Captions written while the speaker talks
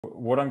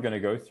what I'm going to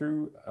go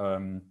through are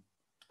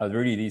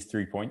really these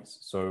 3 points.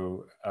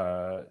 So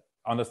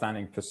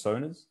understanding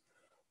personas,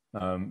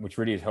 which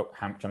really is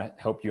trying to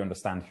help you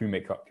understand who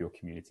make up your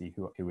community,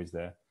 who is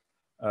there.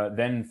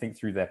 Then think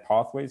through their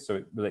pathways. So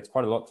it relates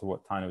quite a lot to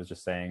what Tyner was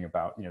just saying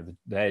about, you know,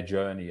 their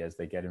journey as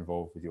they get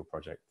involved with your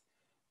project.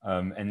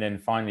 And then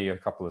finally, a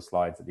couple of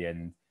slides at the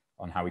end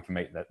on how we can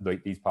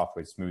make these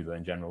pathways smoother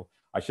in general.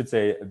 I should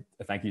say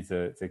a thank you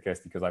to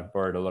Kirsty, because I've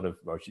borrowed a lot of,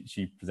 well,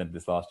 she presented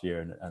this last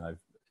year, and I've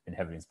been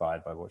heavily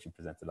inspired by what she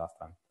presented last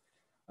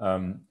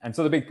time. And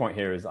so the big point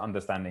here is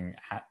understanding,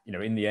 how, you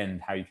know, in the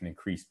end, how you can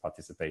increase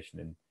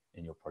participation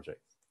in your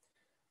project.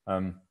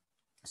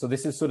 So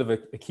this is sort of a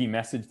key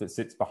message that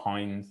sits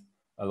behind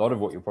a lot of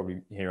what you'll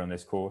probably hear on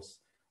this course,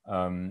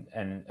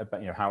 and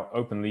about, you know, how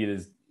open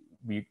leaders,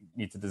 we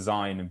need to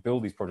design and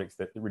build these projects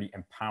that really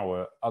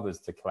empower others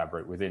to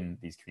collaborate within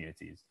these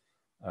communities,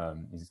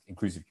 these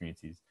inclusive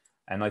communities.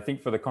 And I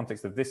think for the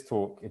context of this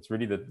talk, it's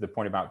really the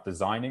point about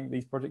designing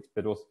these projects,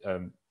 but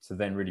also to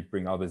then really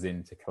bring others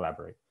in to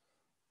collaborate.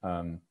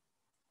 And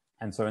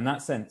so in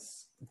that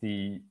sense,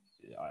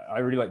 I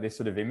really like this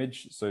sort of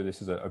image. So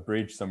this is a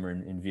bridge somewhere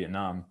in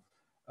Vietnam.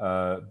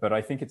 But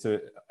I think it's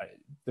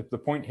the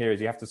point here is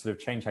you have to sort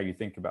of change how you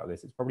think about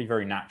this. It's probably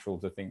very natural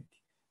to think,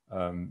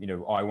 you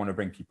know, I want to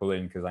bring people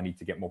in because I need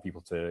to get more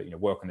people to, you know,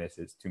 work on this.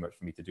 It's too much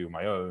for me to do on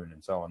my own,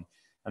 and so on.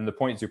 And the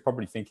point is, you're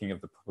probably thinking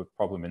of the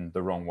problem in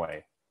the wrong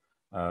way.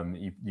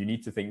 You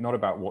need to think not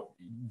about what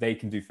they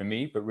can do for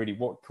me, but really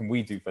what can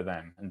we do for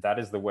them? And that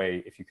is the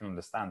way, if you can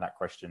understand that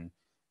question,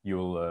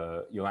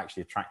 you'll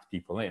actually attract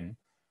people in.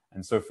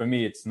 And so for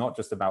me, it's not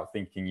just about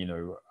thinking, you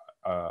know,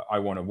 I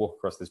want to walk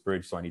across this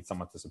bridge, so I need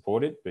someone to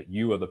support it. But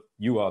you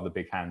are the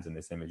big hands in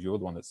this image. You're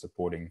the one that's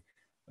supporting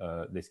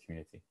this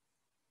community.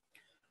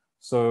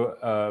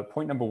 So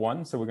point number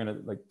one, so we're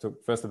going to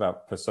talk first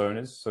about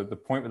personas. So the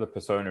point with a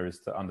persona is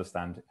to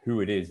understand who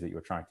it is that you're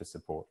trying to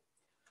support.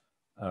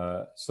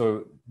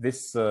 So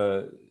this,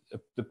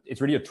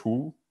 it's really a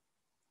tool.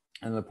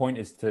 And the point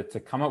is to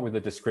come up with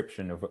a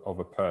description of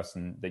a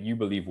person that you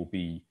believe will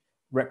be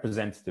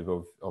representative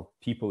of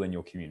people in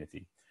your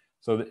community.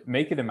 So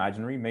make it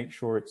imaginary, make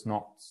sure it's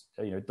not,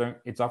 you know,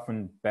 it's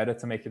often better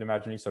to make it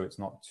imaginary so it's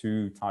not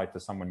too tied to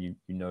someone you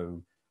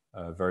know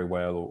very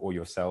well, or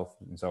yourself,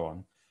 and so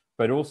on.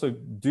 But also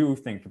do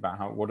think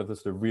about what are the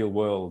sort of real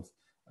world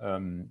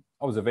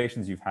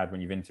observations you've had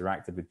when you've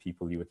interacted with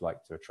people you would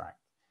like to attract.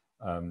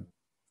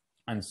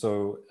 And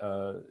so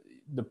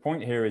the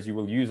point here is you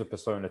will use a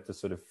persona to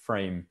sort of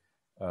frame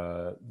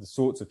the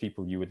sorts of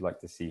people you would like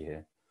to see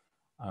here.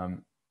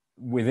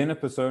 Within a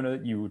persona,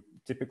 you would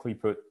typically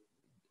put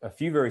a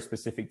few very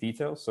specific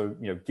details. So,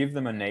 you know, give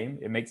them a name.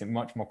 It makes it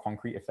much more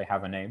concrete if they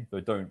have a name,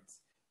 but don't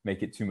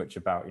make it too much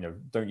about, you know,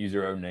 don't use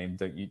your own name.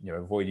 Don't, you know,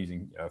 avoid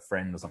using a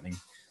friend or something.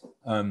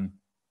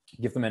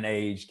 Give them an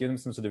age, give them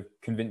some sort of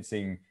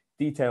convincing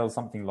details,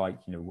 something like,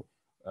 you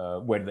know,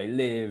 where do they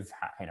live?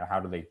 How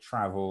do they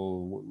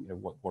travel? You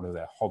know, what are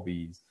their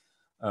hobbies?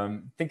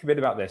 Think a bit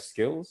about their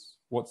skills.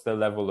 What's their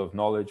level of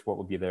knowledge? What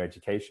would be their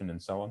education,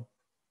 and so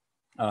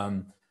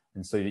on.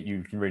 And so that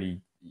you can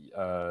really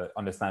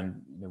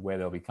understand, you know, where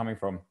they'll be coming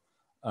from.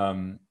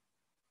 And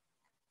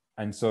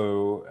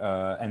so,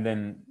 and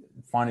then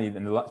finally,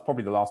 and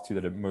probably the last two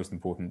that are most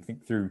important,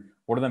 think through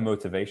what are their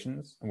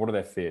motivations and what are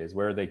their fears?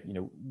 Where are they, you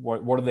know,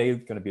 what are they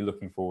going to be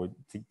looking forward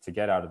to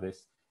get out of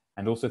this?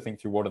 And also think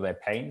through what are their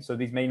pains. So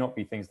these may not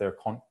be things they're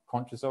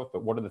conscious of,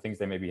 but what are the things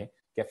they maybe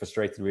get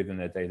frustrated with in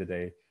their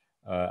day-to-day?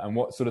 And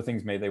what sort of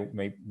things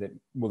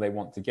will they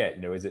want to get?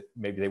 You know, is it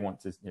maybe they want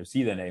to, you know,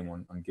 see their name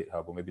on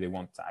GitHub, or maybe they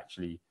want to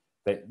actually,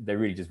 they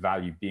really just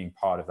value being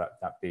part of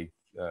that big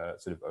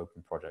sort of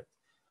open project.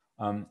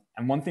 And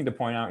one thing to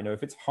point out, you know,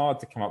 if it's hard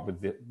to come up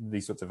with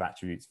these sorts of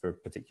attributes for a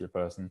particular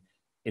person,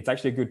 it's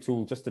actually a good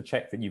tool just to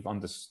check that you've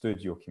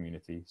understood your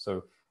community.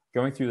 So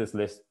going through this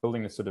list,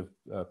 building this sort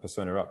of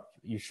persona up,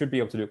 you should be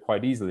able to do it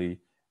quite easily.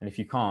 And if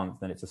you can't,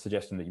 then it's a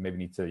suggestion that you maybe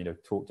need to, you know,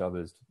 talk to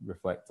others,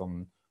 reflect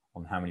on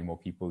how many more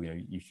people, you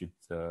know, you should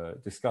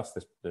discuss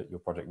your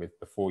project with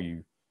before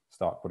you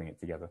start putting it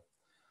together.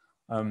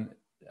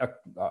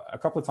 A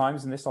couple of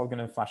times in this, I'm going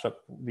to flash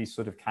up these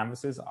sort of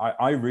canvases.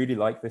 I really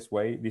like this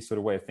sort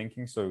of way of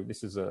thinking. So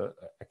this is a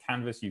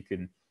canvas. You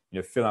can, you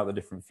know, fill out the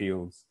different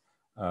fields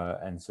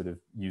and sort of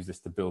use this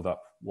to build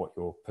up what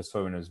your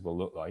personas will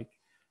look like.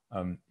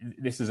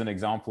 This is an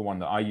example one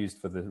that I used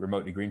for the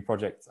Remotely Green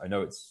project. I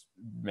know it's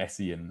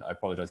messy, and I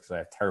apologize because I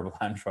have terrible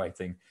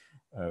handwriting,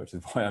 which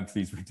is why I'm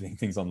pleased with doing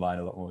things online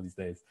a lot more these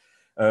days.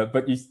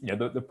 But you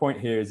know, the point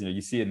here is, you know,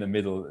 you see in the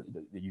middle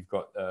that you've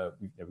got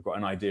we've got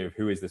an idea of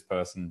who is this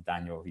person.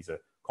 Daniel, he's a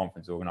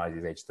conference organizer,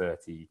 he's age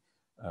 30.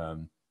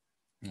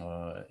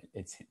 For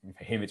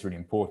him, it's really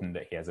important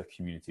that he has a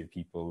community of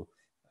people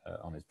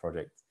on his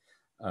project.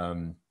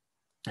 And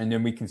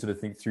then we can sort of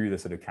think through the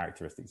sort of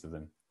characteristics of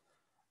them.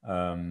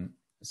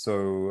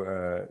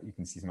 So you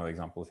can see some other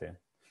examples here.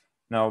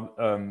 Now,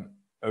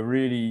 a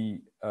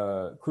really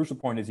crucial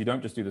point is you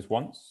don't just do this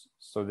once.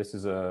 So this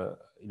is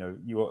you know,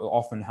 you will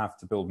often have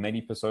to build many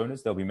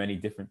personas. There'll be many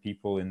different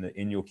people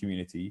in your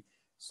community.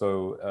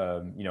 So,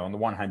 on the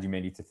one hand, you may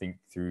need to think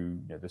through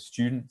the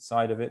student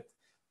side of it,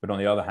 but on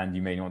the other hand,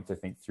 you may want to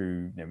think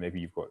through, maybe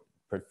you've got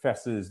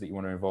professors that you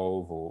want to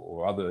involve,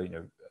 or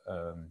other,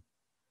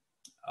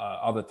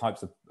 other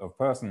types of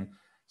person.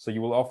 So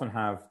you will often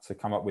have to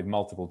come up with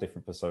multiple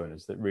different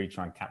personas that really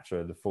try and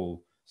capture the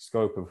full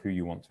scope of who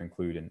you want to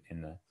include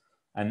in there.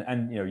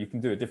 And you can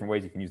do it different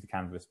ways. You can use the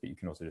canvas, but you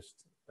can also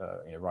just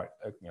write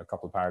a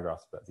couple of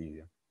paragraphs if that's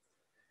easier.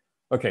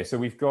 Okay, so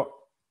we've got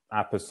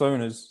our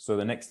personas. So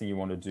the next thing you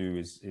want to do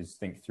is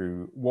think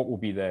through what will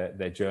be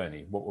their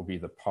journey, what will be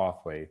the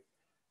pathway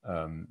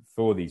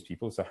for these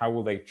people. So how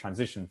will they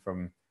transition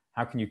from,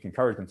 how can you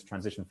encourage them to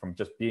transition from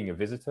just being a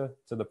visitor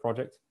to the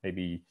project,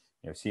 maybe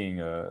seeing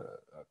a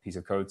piece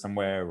of code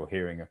somewhere or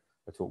hearing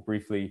a talk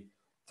briefly,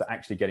 to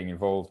actually getting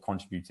involved,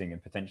 contributing,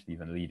 and potentially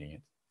even leading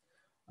it.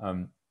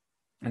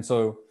 And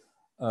so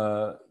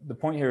the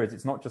point here is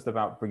it's not just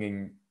about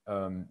bringing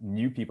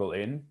new people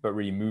in, but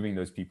really moving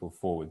those people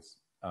forwards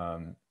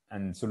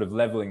and sort of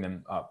leveling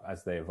them up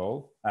as they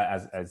evolve,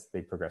 as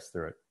they progress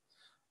through it.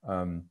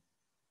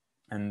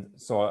 And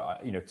so,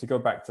 to go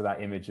back to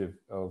that image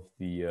of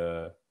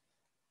the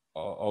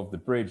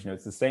bridge,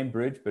 it's the same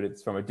bridge, but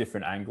it's from a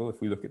different angle.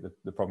 If we look at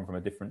the problem from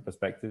a different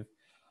perspective,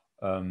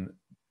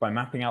 by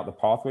mapping out the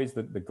pathways,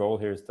 the goal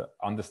here is to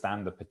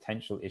understand the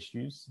potential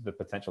issues, the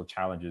potential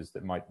challenges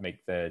that might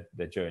make their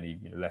journey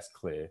less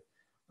clear.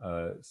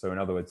 So in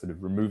other words, sort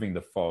of removing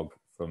the fog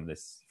from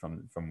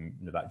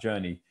that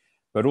journey,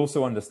 but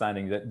also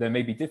understanding that there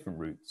may be different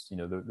routes.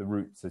 The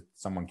route to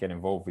someone get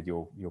involved with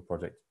your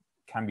project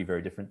can be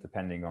very different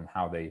depending on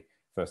how they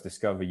first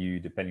discover you,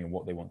 depending on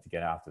what they want to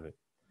get out of it.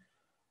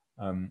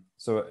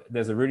 So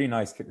there's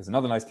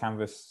another nice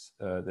canvas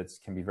that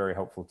can be very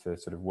helpful to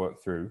sort of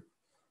work through.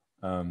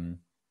 And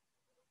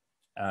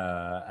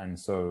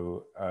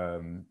so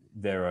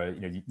there are,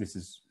 this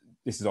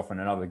is often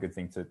another good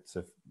thing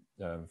to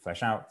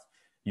flesh out.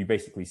 You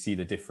basically see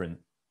the different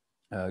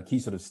key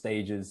sort of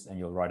stages, and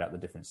you'll write out the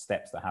different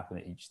steps that happen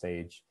at each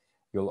stage.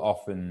 You'll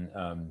often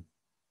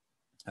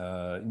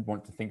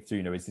want to think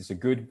through, is this a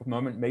good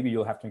moment? Maybe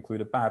you'll have to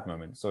include a bad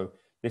moment. So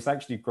this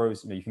actually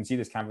grows, you can see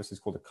this canvas is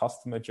called a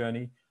customer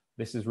journey.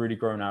 This has really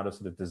grown out of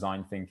sort of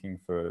design thinking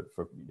for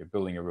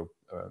building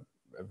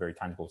a very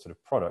tangible sort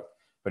of product,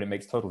 but it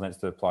makes total sense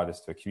to apply this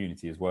to a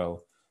community as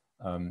well.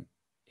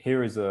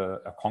 Here is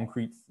a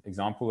concrete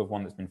example of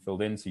one that's been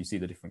filled in. So you see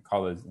the different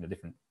colors and the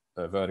different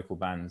vertical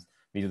bands.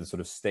 These are the sort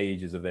of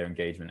stages of their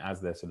engagement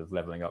as they're sort of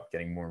leveling up,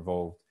 getting more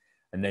involved.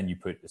 And then you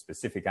put the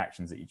specific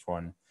actions at each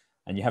one.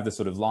 And you have this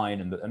sort of line,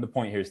 and the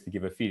point here is to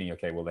give a feeling,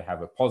 okay, well, they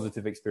have a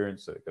positive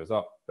experience, so it goes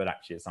up, but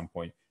actually at some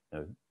point,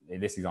 in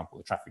this example,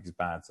 the traffic is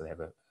bad, so they have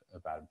a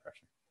bad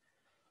impression.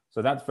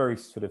 So that's very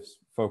sort of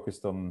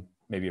focused on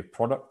maybe a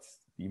product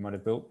that you might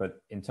have built,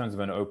 but in terms of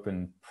an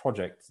open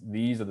project,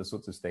 these are the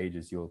sorts of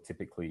stages you'll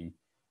typically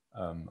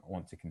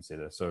want to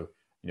consider. So,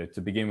 to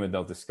begin with,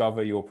 they'll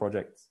discover your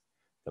project,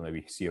 they'll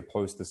maybe see a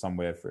poster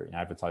somewhere for an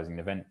advertising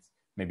event,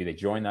 maybe they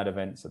join that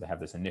event, so they have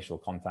this initial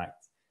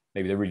contact.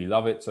 Maybe they really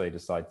love it, so they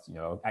decide,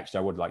 actually,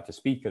 I would like to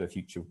speak at a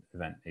future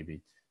event, maybe.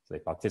 So they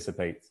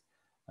participate,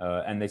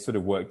 and they sort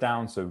of work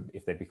down. So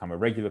if they become a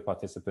regular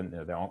participant,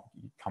 they'll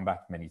come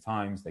back many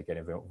times, they get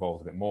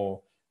involved a bit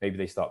more. Maybe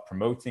they start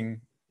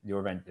promoting your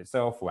event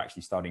itself, or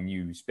actually starting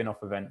new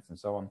spin-off events and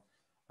so on.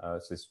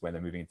 So this is where they're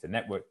moving into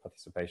network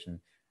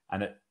participation.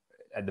 And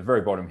at the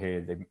very bottom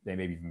here, they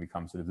maybe even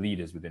become sort of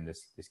leaders within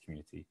this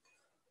community.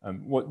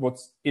 What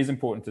is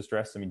important to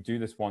stress, do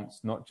this once,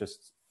 not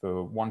just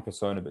for one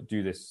persona, but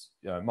do this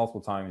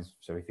multiple times.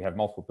 So if you have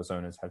multiple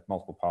personas, have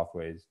multiple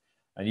pathways,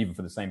 and even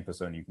for the same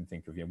persona, you can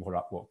think of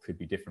what could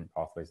be different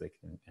pathways they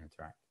can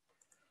interact.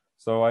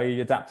 So I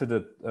adapted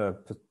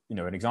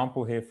an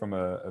example here from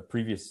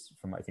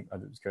I think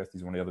it was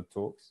Kirsty's one of the other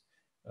talks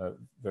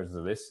versions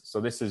of this. So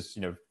this is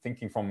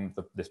thinking from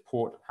this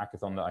port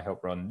hackathon that I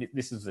helped run.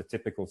 This is a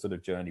typical sort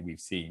of journey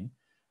we've seen.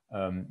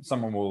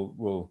 Someone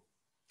will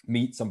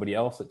meet somebody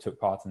else that took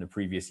part in the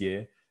previous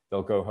year.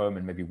 They'll go home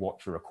and maybe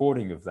watch a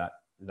recording of that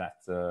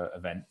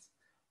event.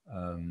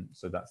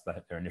 So that's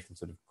their initial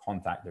sort of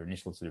contact, their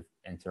initial sort of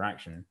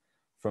interaction.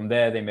 From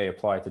there, they may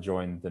apply to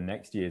join the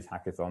next year's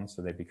hackathon,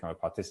 so they become a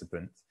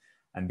participant.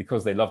 And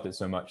because they loved it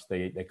so much,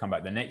 they come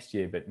back the next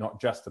year, but not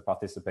just to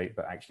participate,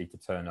 but actually to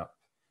turn up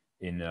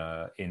in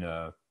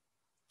a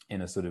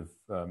sort of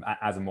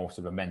as a more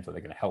sort of a mentor.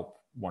 They're going to help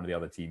one of the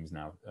other teams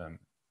now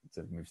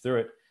to move through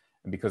it.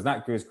 And because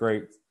that goes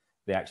great,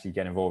 they actually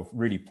get involved,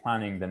 really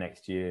planning the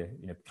next year,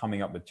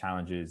 coming up with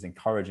challenges,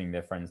 encouraging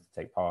their friends to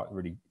take part,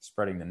 really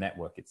spreading the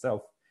network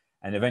itself.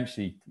 And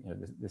eventually,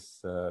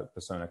 this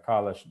persona,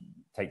 Carla,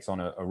 takes on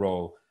a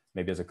role,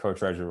 maybe as a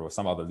co-treasurer or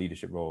some other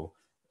leadership role,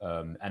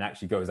 and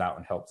actually goes out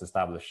and helps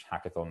establish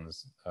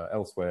hackathons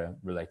elsewhere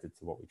related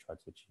to what we tried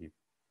to achieve.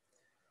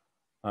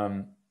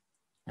 And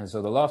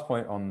so the last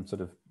point on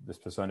sort of this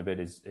persona bit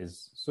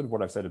is sort of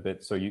what I've said a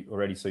bit. So you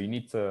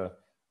need to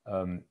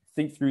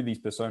think through these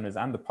personas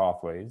and the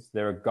pathways.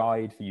 They're a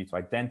guide for you to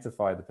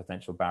identify the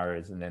potential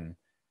barriers and then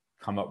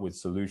come up with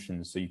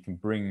solutions so you can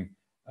bring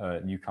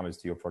newcomers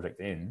to your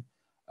project in.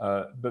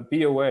 But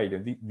be aware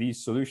that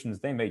these solutions,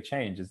 they may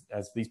change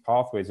as these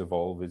pathways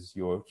evolve, as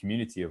your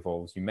community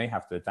evolves. You may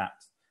have to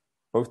adapt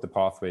both the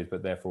pathways,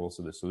 but therefore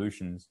also the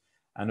solutions.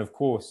 And of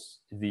course,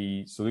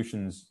 the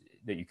solutions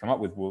that you come up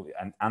with will,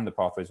 and the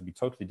pathways will be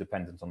totally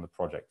dependent on the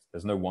project.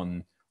 There's no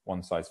one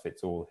size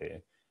fits all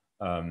here.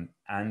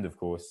 And of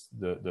course,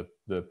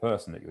 the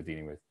person that you're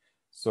dealing with.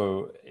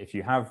 So if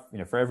you have,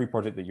 for every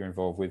project that you're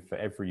involved with, for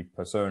every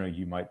persona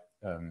you might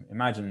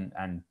imagine,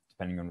 and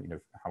depending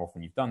on, how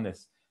often you've done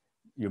this,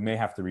 you may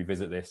have to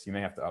revisit this, you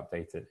may have to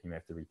update it, you may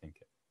have to rethink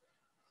it.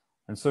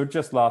 And so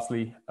just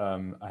lastly,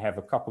 I have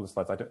a couple of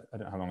slides. I don't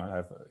know how long I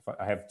have.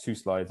 I have 2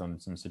 slides on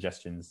some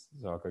suggestions,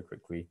 so I'll go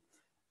quickly.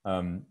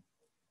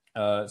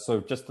 So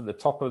just at the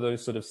top of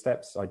those sort of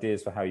steps,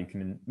 ideas for how you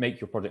can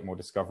make your project more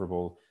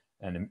discoverable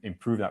and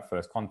improve that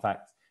first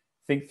contact.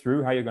 Think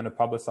through how you're going to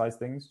publicize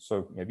things.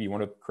 So maybe you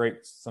want to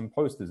create some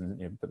posters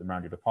and put them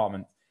around your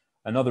department.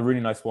 Another really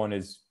nice one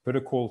is put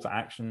a call to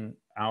action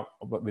out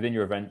within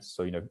your events.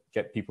 So,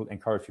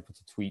 encourage people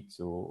to tweet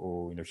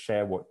or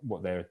share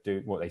what they're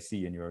doing, what they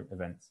see in your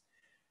events.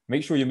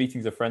 Make sure your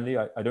meetings are friendly.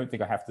 I don't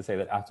think I have to say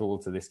that at all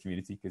to this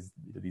community, because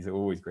these are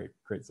always great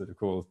sort of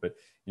calls. But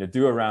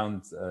do a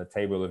round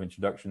table of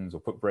introductions,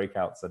 or put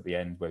breakouts at the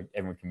end where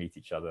everyone can meet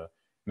each other.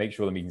 Make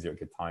sure the meetings are at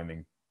good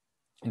timing.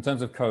 In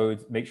terms of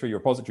code, make sure your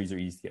repositories are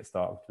easy to get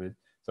started with.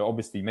 So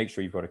obviously, make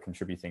sure you've got a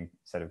contributing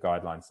set of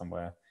guidelines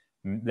somewhere.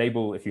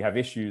 Label, if you have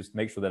issues,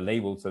 make sure they're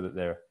labeled so that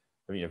they're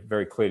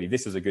very clearly,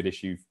 this is a good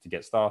issue to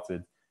get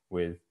started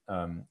with,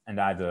 and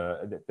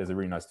there's a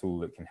really nice tool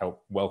that can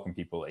help welcome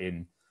people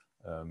in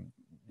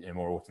a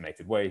more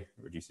automated way. It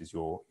reduces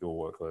your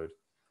workload.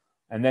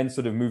 And then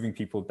sort of moving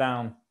people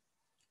down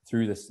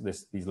through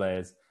these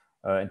layers.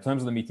 In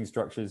terms of the meeting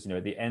structures,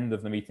 at the end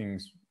of the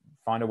meetings,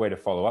 find a way to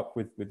follow up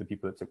with the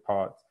people that took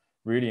part.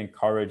 Really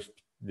encourage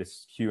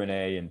this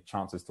Q&A and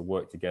chances to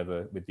work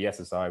together. With the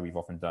SSI, we've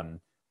often done,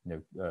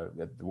 at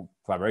the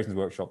collaborations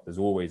workshop, there's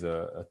always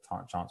a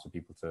chance for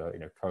people to,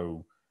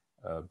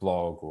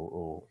 co-blog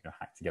or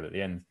hack together at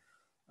the end,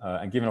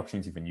 and give an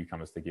opportunity for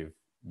newcomers to give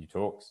new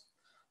talks.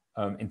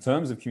 In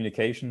terms of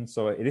communication,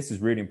 so this is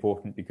really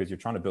important because you're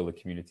trying to build a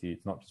community.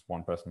 It's not just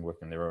one person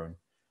working on their own.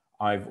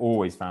 I've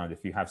always found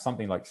if you have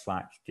something like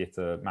Slack,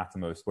 Gitter,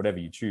 Mattermost, whatever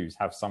you choose,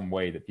 have some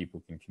way that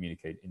people can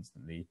communicate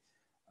instantly.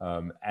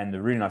 And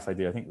the really nice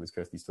idea, I think it was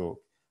Kirsty's talk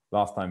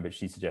last time, but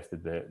she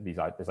suggested that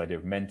this idea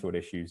of mentored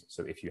issues.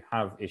 So if you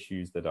have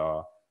issues that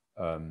are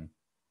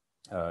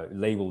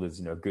labeled as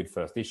a good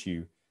first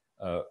issue,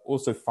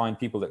 also find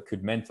people that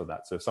could mentor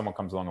that. So if someone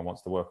comes along and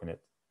wants to work on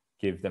it,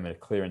 give them a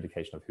clear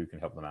indication of who can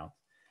help them out.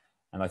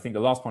 And I think the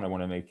last point I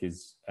want to make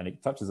is, and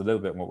it touches a little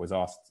bit on what was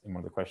asked in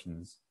one of the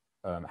questions,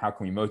 how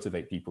can we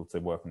motivate people to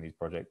work on these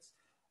projects?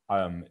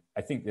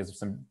 I think there's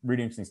some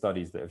really interesting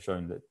studies that have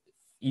shown that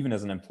even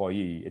as an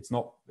employee, it's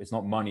not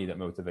money that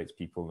motivates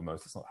people the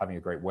most. It's not having a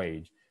great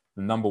wage.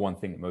 The number one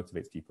thing that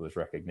motivates people is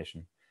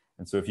recognition.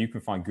 And so if you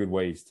can find good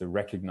ways to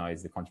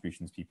recognize the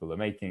contributions people are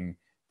making,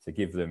 to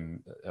give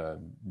them,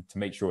 to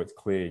make sure it's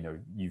clear,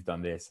 you've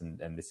done this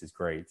and this is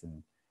great,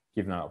 and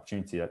give them that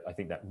opportunity, I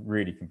think that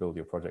really can build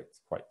your project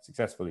quite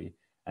successfully.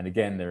 And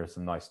again, there are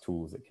some nice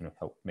tools that can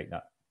help make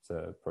that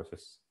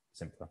process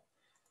simpler.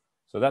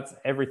 So that's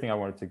everything I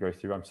wanted to go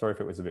through. I'm sorry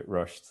if it was a bit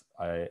rushed.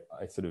 I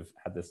sort of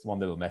had this one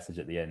little message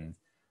at the end,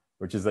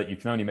 which is that you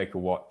can only make a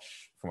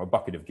watch from a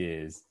bucket of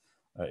gears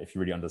if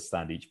you really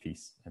understand each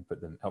piece and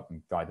help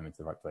them guide them into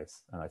the right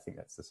place. And I think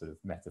that's the sort of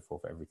metaphor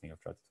for everything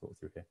I've tried to talk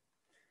through here.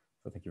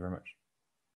 So thank you very much.